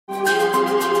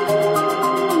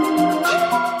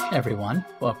Everyone,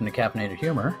 welcome to Caffeinated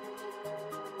Humor.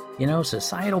 You know,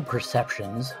 societal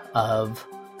perceptions of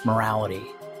morality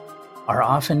are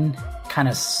often kind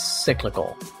of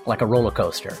cyclical, like a roller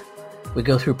coaster. We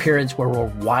go through periods where we're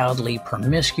wildly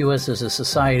promiscuous as a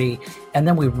society, and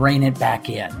then we rein it back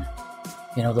in.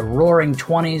 You know, the roaring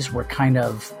 20s were kind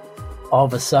of all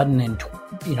of a sudden,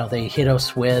 they hit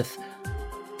us with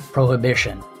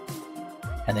prohibition.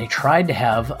 And they tried to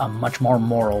have a much more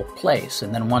moral place.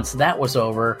 And then once that was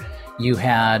over, you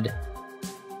had,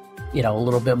 a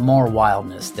little bit more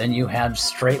wildness. Then you had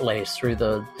straight lace through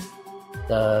the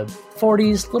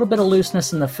 40s, a little bit of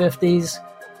looseness in the 50s.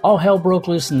 All hell broke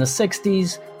loose in the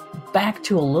 60s. Back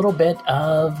to a little bit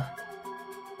of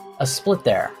a split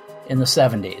there in the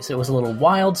 70s. It was a little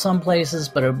wild some places,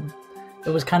 but it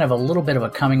was kind of a little bit of a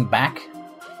coming back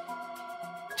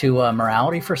to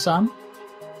morality for some.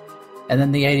 And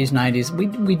then the 80s,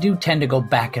 90s, we do tend to go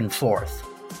back and forth.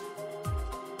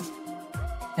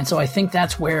 And so I think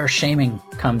that's where shaming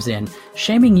comes in.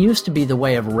 Shaming used to be the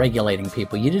way of regulating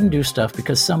people. You didn't do stuff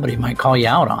because somebody might call you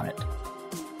out on it.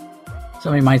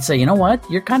 Somebody might say, you know what,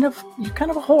 you're kind of a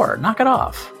whore, knock it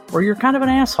off. Or you're kind of an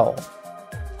asshole.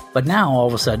 But now, all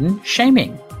of a sudden,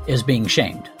 shaming is being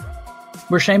shamed.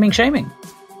 We're shaming.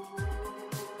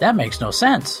 That makes no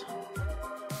sense.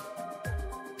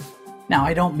 Now,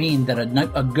 I don't mean that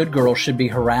a good girl should be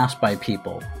harassed by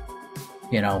people.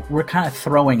 We're kind of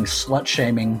throwing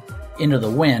slut-shaming into the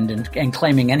wind and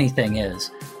claiming anything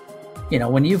is.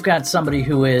 When you've got somebody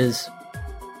who is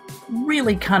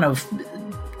really kind of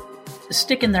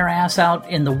sticking their ass out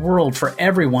in the world for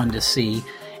everyone to see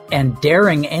and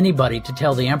daring anybody to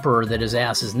tell the emperor that his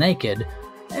ass is naked,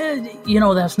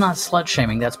 that's not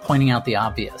slut-shaming. That's pointing out the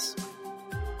obvious.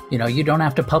 You don't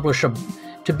have to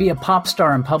to be a pop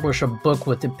star and publish a book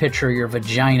with a picture of your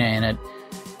vagina in it.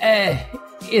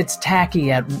 It's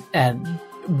tacky at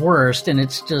worst, and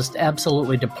it's just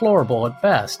absolutely deplorable at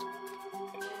best.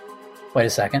 Wait a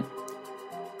second.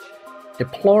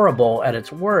 Deplorable at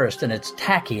its worst, and it's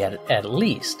tacky at the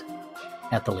least.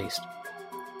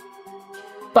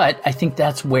 But I think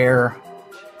that's where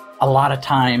a lot of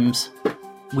times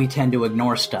we tend to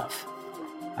ignore stuff.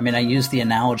 I mean, I use the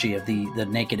analogy of the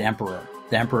naked emperor,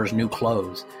 the emperor's new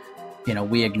clothes.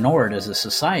 We ignore it as a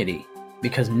society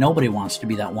because nobody wants to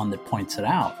be that one that points it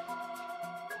out.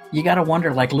 You got to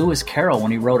wonder, like Lewis Carroll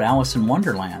when he wrote Alice in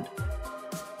Wonderland.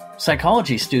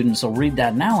 Psychology students will read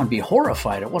that now and be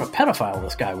horrified at what a pedophile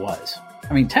this guy was.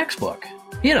 I mean, textbook.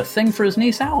 He had a thing for his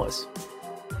niece Alice.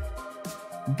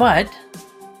 But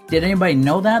did anybody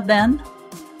know that then?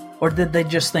 Or did they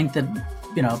just think that,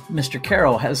 Mr.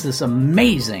 Carroll has this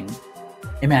amazing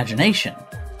imagination?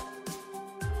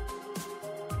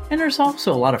 And there's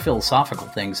also a lot of philosophical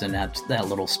things in that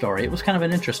little story. It was kind of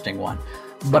an interesting one.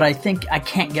 But I think I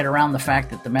can't get around the fact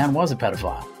that the man was a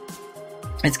pedophile.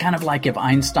 It's kind of like if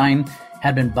Einstein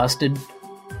had been busted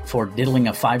for diddling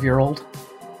a 5-year-old.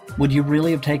 Would you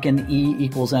really have taken E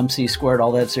equals MC squared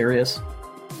all that serious?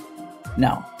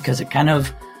 No, because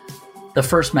the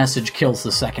first message kills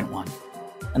the second one.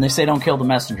 And they say don't kill the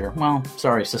messenger. Well,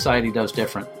 sorry, society does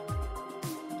different.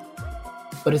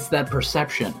 But it's that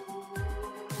perception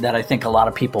that I think a lot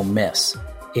of people miss.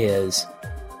 Is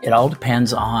it all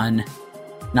depends on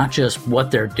not just what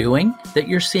they're doing that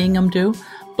you're seeing them do,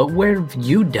 but what have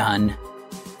you done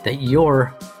that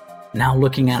you're now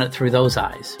looking at it through those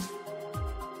eyes?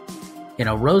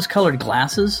 Rose-colored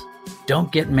glasses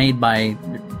don't get made by...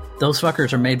 Those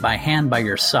fuckers are made by hand by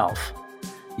yourself.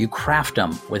 You craft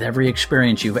them with every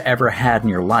experience you've ever had in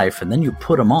your life, and then you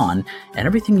put them on, and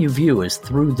everything you view is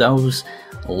through those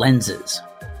lenses.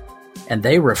 And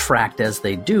they refract as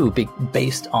they do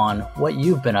based on what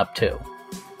you've been up to.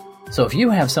 So if you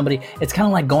have somebody... It's kind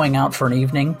of like going out for an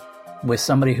evening with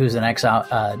somebody who's an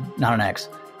alcoholic.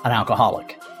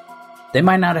 They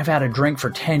might not have had a drink for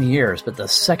 10 years, but the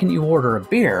second you order a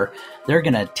beer, they're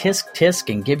going to tisk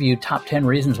and give you top 10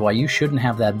 reasons why you shouldn't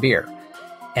have that beer.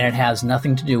 And it has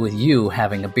nothing to do with you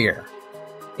having a beer.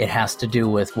 It has to do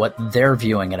with what they're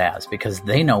viewing it as, because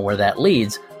they know where that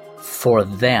leads for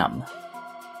them.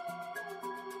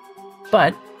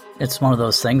 But it's one of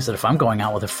those things that if I'm going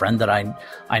out with a friend that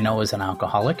I know is an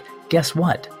alcoholic, guess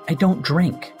what? I don't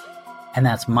drink. And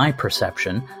that's my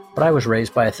perception, but I was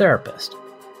raised by a therapist.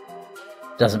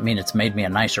 Doesn't mean it's made me a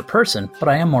nicer person, but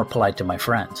I am more polite to my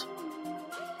friends.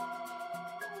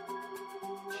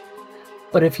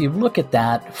 But if you look at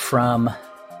that from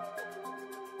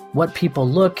what people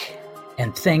look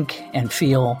and think and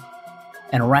feel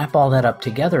and wrap all that up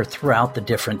together throughout the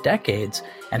different decades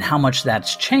and how much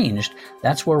that's changed,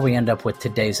 that's where we end up with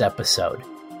today's episode.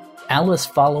 Alice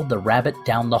followed the rabbit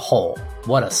down the hole.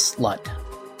 What a slut.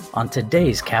 On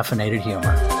today's Caffeinated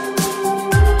Humor.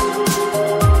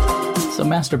 So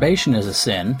masturbation is a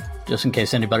sin, just in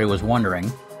case anybody was wondering.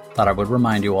 Thought I would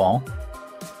remind you all.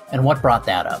 And what brought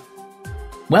that up?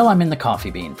 Well, I'm in the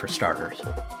coffee bean, for starters.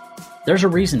 There's a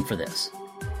reason for this.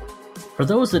 For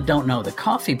those that don't know, the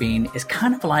coffee bean is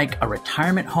kind of like a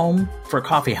retirement home for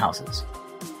coffee houses.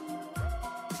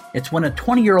 It's when a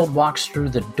 20-year-old walks through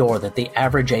the door that the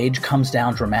average age comes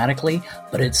down dramatically,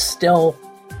 but it's still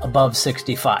above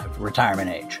 65, retirement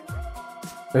age.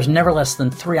 There's never less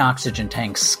than 3 oxygen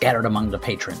tanks scattered among the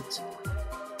patrons.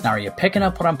 Now, are you picking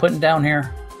up what I'm putting down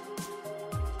here?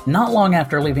 Not long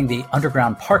after leaving the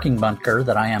underground parking bunker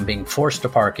that I am being forced to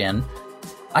park in,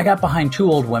 I got behind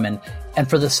 2 old women, and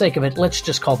for the sake of it, let's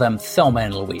just call them Thelma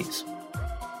and Louise.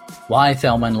 Why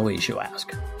Thelma and Louise, you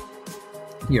ask?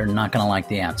 You're not going to like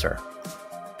the answer.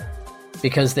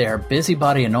 Because they are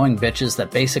busybody, annoying bitches that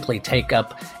basically take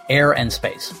up air and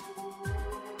space.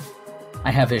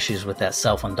 I have issues with that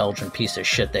self-indulgent piece of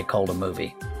shit they called a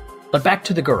movie. But back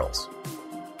to the girls.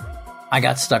 I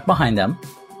got stuck behind them,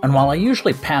 and while I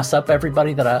usually pass up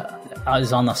everybody that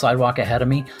is on the sidewalk ahead of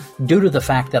me, due to the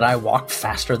fact that I walk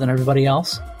faster than everybody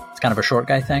else, it's kind of a short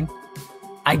guy thing,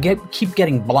 I keep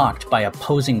getting blocked by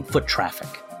opposing foot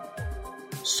traffic.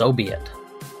 So be it.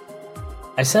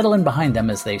 I settle in behind them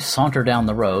as they saunter down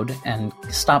the road and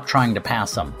stop trying to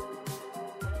pass them.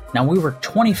 Now, we were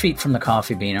 20 feet from the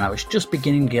coffee bean, and I was just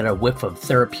beginning to get a whiff of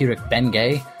therapeutic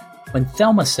Bengay when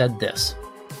Thelma said this.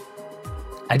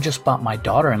 I just bought my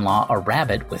daughter-in-law a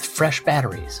rabbit with fresh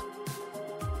batteries.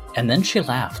 And then she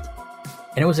laughed.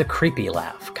 And it was a creepy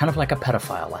laugh, kind of like a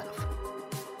pedophile laugh.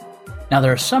 Now,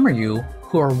 there are some of you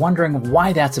who are wondering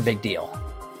why that's a big deal.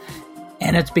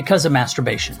 And it's because of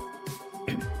masturbation.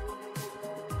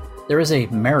 There is a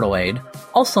marital aid,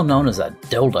 also known as a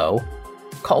dildo,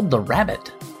 called the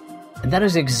rabbit. And that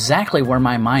is exactly where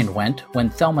my mind went when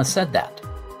Thelma said that.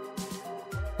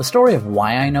 The story of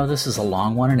why I know this is a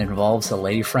long one and involves a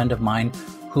lady friend of mine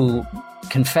who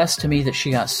confessed to me that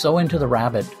she got so into the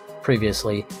rabbit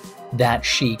previously that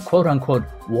she, quote-unquote,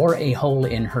 wore a hole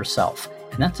in herself.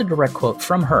 And that's a direct quote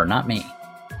from her, not me.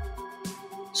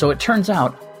 So it turns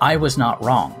out I was not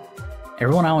wrong.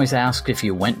 Everyone always asks if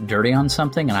you went dirty on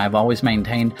something, and I've always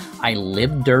maintained I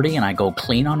live dirty and I go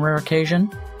clean on rare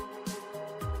occasion.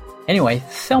 Anyway,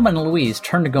 Thelma and Louise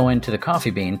turned to go into the coffee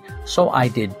bean, so I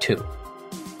did too.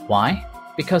 Why?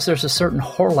 Because there's a certain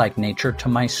whore-like nature to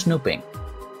my snooping.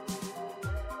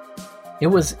 It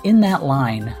was in that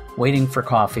line, waiting for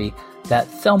coffee, that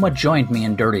Thelma joined me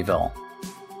in Dirtyville.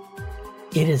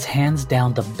 It is hands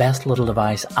down the best little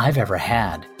device I've ever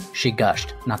had, she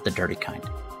gushed, not the dirty kind.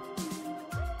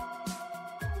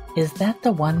 Is that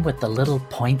the one with the little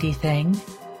pointy thing?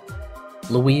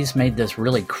 Louise made this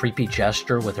really creepy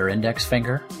gesture with her index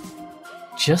finger.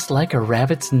 Just like a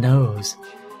rabbit's nose.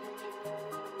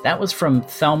 That was from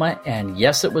Thelma, and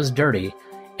yes, it was dirty.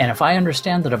 And if I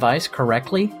understand the device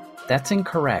correctly, that's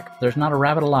incorrect. There's not a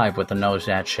rabbit alive with a nose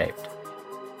that shaped.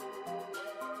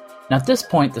 Now at this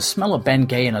point, the smell of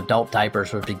Bengay and adult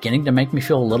diapers was beginning to make me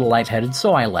feel a little lightheaded,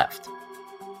 so I left.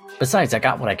 Besides, I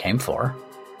got what I came for.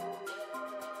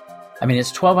 I mean,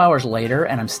 it's 12 hours later,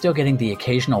 and I'm still getting the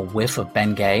occasional whiff of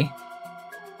Bengay.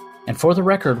 And for the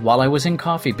record, while I was in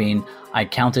Coffee Bean, I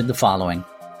counted the following.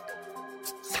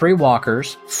 3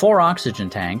 walkers, 4 oxygen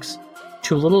tanks,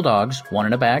 2 little dogs, 1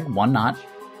 in a bag, 1 not,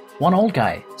 1 old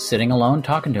guy sitting alone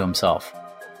talking to himself,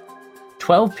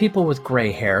 12 people with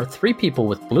gray hair, 3 people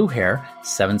with blue hair,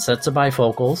 7 sets of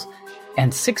bifocals,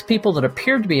 and 6 people that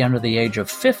appeared to be under the age of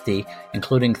 50,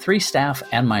 including 3 staff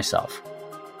and myself.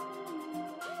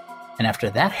 And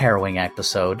after that harrowing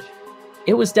episode,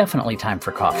 it was definitely time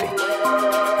for coffee.